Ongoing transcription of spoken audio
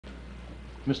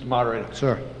Mr. Moderator.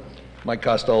 Sir. Mike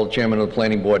Costello, Chairman of the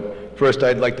Planning Board. First,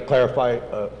 I'd like to clarify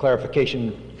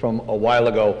clarification from a while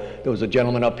ago. There was a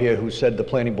gentleman up here who said the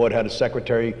Planning Board had a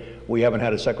secretary. We haven't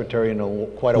had a secretary in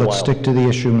quite a while. Let's stick to the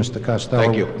issue, Mr. Costello.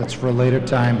 Thank you. That's for a later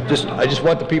time. I just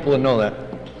want the people to know that.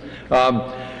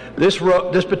 This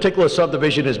particular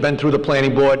subdivision has been through the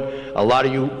Planning Board. A lot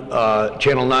of you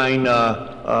Channel 9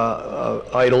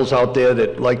 idols out there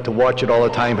that like to watch it all the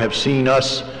time have seen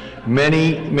us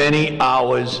many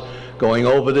hours going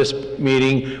over this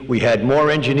meeting. We had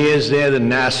more engineers there than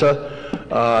NASA.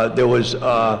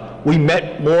 We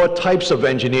met more types of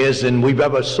engineers than we've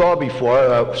ever saw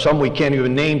before. Some we can't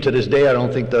even name to this day. I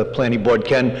don't think the Planning Board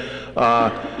can.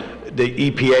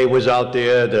 The EPA was out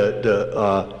there,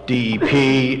 the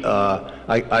DEP,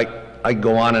 I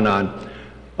go on and on.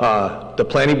 The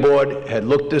Planning Board had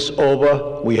looked this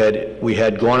over. We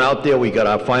had gone out there. We got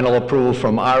our final approval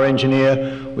from our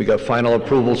engineer. We got final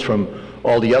approvals from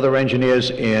all the other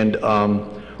engineers, and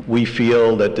we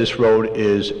feel that this road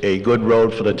is a good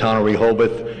road for the town of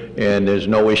Rehoboth, and there's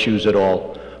no issues at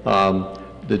all.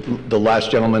 The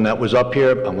last gentleman that was up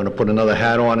here, I'm going to put another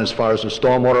hat on as far as the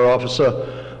stormwater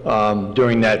officer.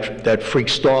 During that freak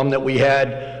storm that we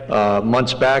had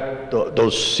months back,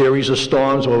 those series of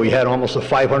storms where we had almost a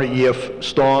 500-year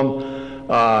storm,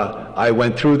 I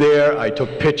went through there, I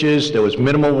took pictures. There was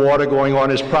minimal water going on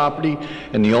his property,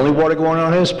 and the only water going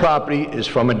on his property is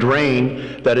from a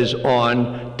drain that is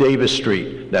on Davis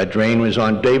Street. That drain was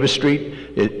on Davis Street.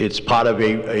 It's part of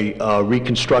a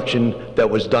reconstruction that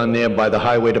was done there by the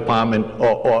Highway Department,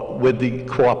 or with the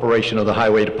cooperation of the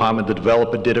Highway Department. The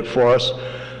developer did it for us.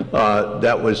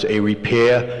 That was a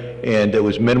repair, and there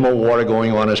was minimal water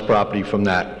going on his property from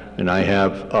that. And I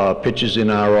have pictures in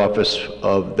our office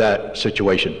of that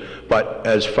situation. But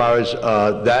as far as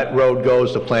that road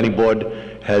goes, the Planning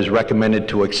Board has recommended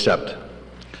to accept.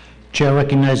 Chair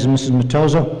recognizes Mrs.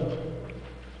 Matozzo.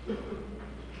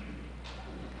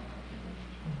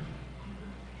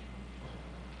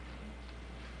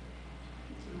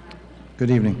 Good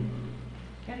evening.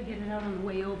 Got to get it out on the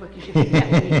way over because you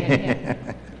forget when you get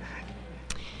here.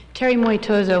 Terry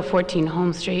Moitozo, 14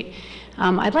 Home Street.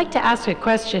 I'd like to ask a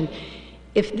question.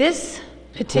 If this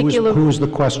particular... Who's the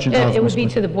question of? It would be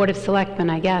to the Board of Selectmen,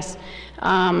 I guess.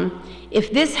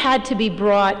 If this had to be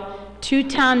brought to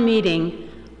town meeting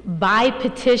by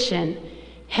petition,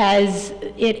 has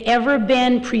it ever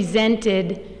been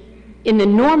presented in the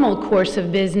normal course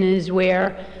of business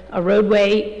where a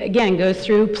roadway, again, goes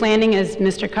through planning, as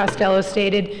Mr. Costello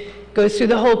stated, goes through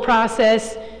the whole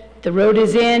process, the road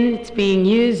is in, it's being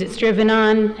used, it's driven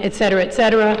on, et cetera, et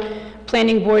cetera.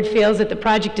 Planning board feels that the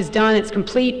project is done, it's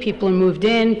complete, people are moved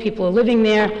in, people are living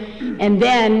there, and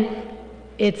then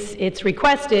it's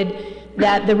requested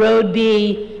that the road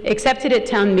be accepted at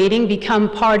town meeting, become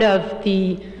part of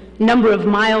the number of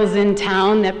miles in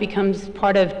town, that becomes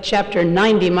part of Chapter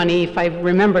 90 money, if I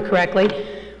remember correctly.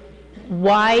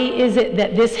 Why is it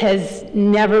that this has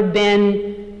never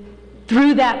been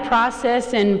through that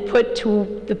process and put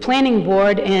to the planning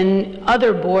board and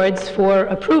other boards for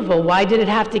approval? Why did it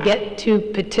have to get to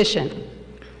petition?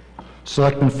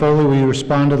 Selectman Foley, will you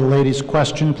respond to the lady's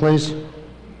question, please?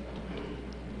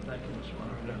 Thank you, Mr.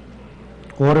 Moderator.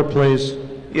 Order, please.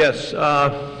 Yes,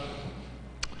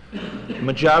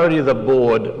 majority of the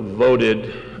board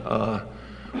voted.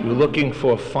 We're looking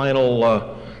for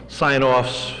final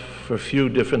sign-offs for a few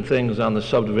different things on the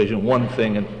subdivision. One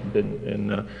thing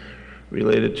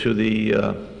related to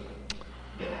the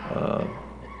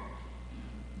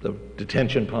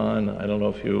detention pond. I don't know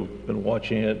if you've been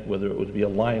watching it, whether it would be a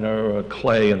liner or a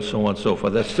clay and so on and so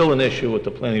forth. That's still an issue with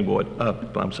the planning board,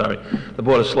 I'm sorry, the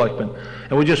Board of Selectmen.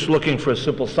 And we're just looking for a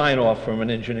simple sign-off from an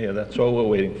engineer. That's all we're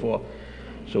waiting for.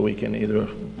 So we can either,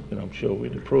 I'm sure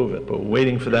we'd approve it, but we're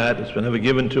waiting for that. It's been never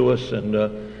given to us, and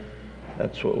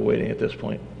that's what we're waiting at this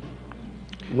point.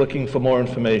 Looking for more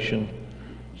information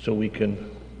so we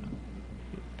can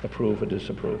approve or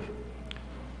disapprove.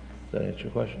 Does that answer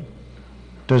your question?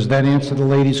 Does that answer the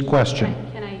lady's question?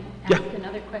 Can I ask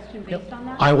another question based on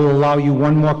that? I will allow you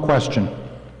one more question.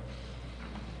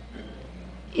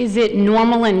 Is it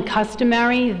normal and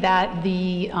customary that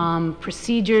the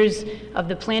procedures of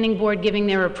the planning board giving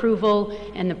their approval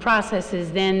and the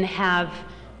processes then have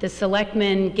the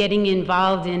selectmen getting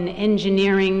involved in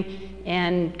engineering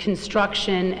and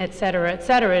construction, et cetera, et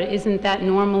cetera? Isn't that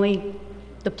normally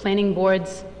the planning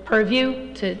board's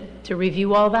purview to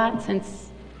review all that, since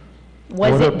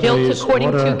was Order, it built please.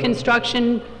 according Order. to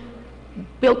construction,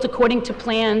 built according to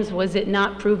plans? Was it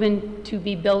not proven to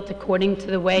be built according to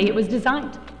the way it was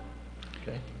designed?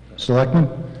 Okay. Selectman?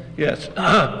 Yes.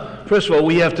 First of all,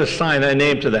 we have to sign our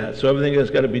name to that, so everything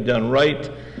has got to be done right,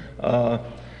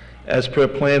 as per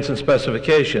plans and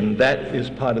specification. That is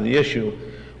part of the issue.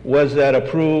 Was that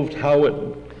approved, how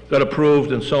it got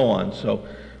approved, and so on. So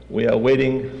we are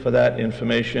waiting for that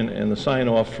information and the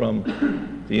sign-off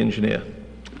from the engineer.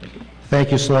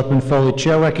 Thank you, Selectman Foley.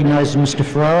 Chair recognizes Mr.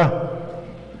 Ferrara.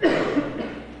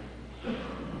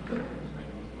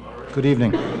 Good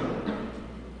evening.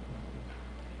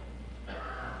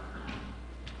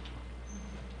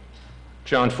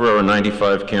 John Ferrara,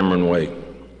 95 Cameron Way.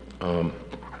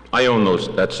 I own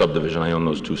that subdivision. I own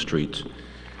those 2 streets.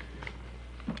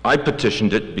 I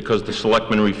petitioned it because the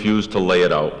selectmen refused to lay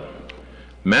it out.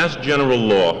 Mass General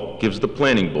Law gives the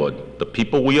planning board, the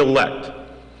people we elect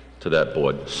to that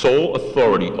board, sole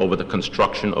authority over the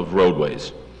construction of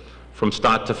roadways, from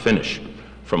start to finish,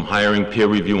 from hiring peer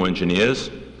review engineers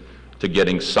to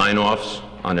getting sign-offs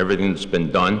on everything that's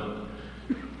been done.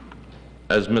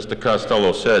 As Mr.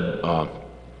 Costello said,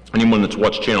 anyone that's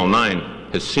watched Channel 9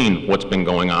 has seen what's been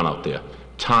going on out there.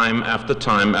 Time after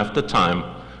time after time,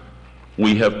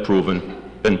 we have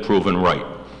been proven right.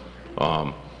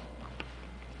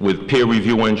 With peer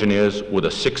review engineers, with a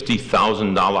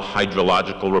 $60,000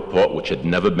 hydrological report, which had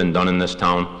never been done in this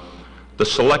town. The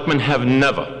selectmen have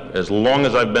never, as long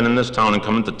as I've been in this town and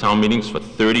come to town meetings for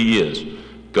 30 years,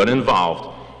 got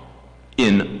involved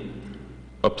in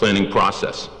a planning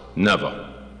process.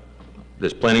 Never.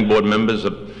 There's planning board members,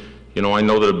 I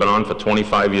know that have been on for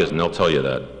 25 years, and they'll tell you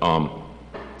that.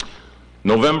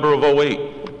 November of '08,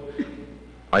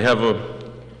 I have a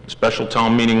special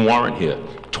town meeting warrant here.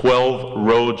 12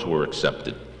 roads were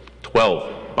accepted.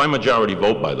 12. By majority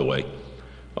vote, by the way.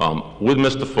 With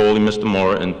Mr. Foley, Mr.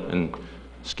 Moore, and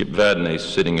Skip Vadnais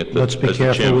sitting at the Let's be as the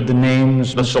careful chairman. with the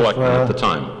names, The Mr. selectman Ferrara. at the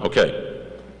time. Okay.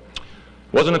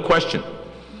 Wasn't a question.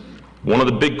 One of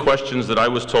the big questions that I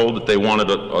was told that they wanted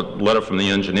a letter from the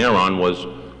engineer on was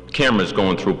cameras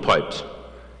going through pipes.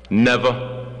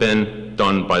 Never been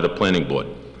done by the planning board.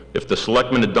 If the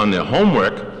selectmen had done their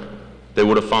homework, they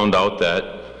would have found out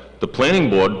that the planning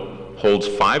board holds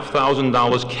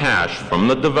 $5,000 cash from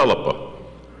the developer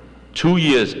 2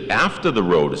 years after the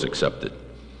road is accepted.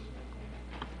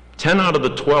 10 out of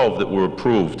the 12 that were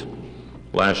approved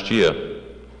last year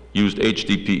used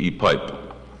HDPE pipe.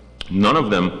 None of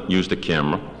them used a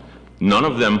camera. None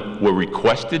of them were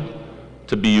requested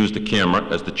to be used a camera,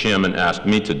 as the chairman asked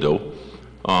me to do.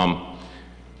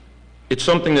 It's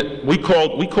something that we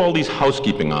call these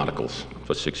housekeeping articles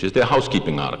for 6 years. They're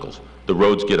housekeeping articles. The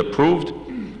roads get approved.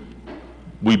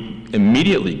 We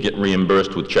immediately get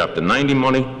reimbursed with Chapter 90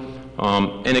 money.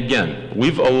 And again,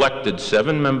 we've elected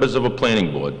 7 members of a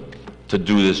planning board to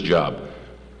do this job.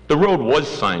 The road was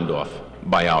signed off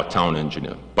by our town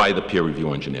engineer, by the peer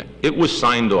review engineer. It was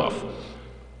signed off.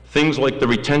 Things like the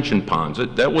retention ponds,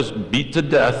 that was beat to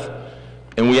death,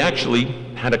 and we actually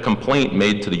had a complaint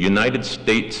made to the United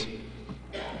States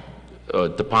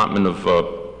Department of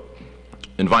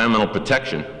Environmental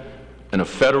Protection, and a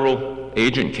federal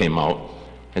agent came out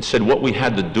and said what we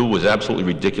had to do was absolutely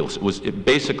ridiculous. It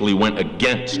basically went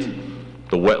against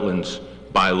the wetlands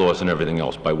bylaws and everything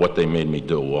else by what they made me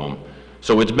do.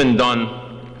 So it's been done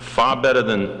far better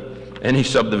than any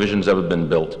subdivision's ever been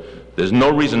built. There's no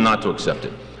reason not to accept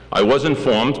it. I was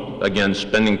informed, again,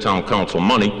 spending town council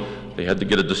money, they had to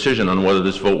get a decision on whether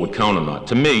this vote would count or not.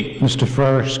 To me... Mr.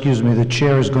 Ferrara, excuse me, the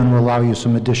chair is going to allow you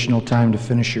some additional time to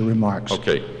finish your remarks.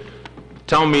 Okay.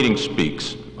 Town meeting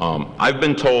speaks. I've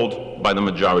been told by the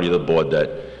majority of the board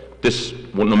that this,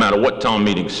 no matter what town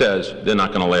meeting says, they're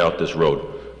not going to lay out this road.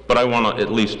 But I want to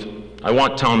at least, I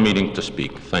want town meeting to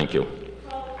speak. Thank you.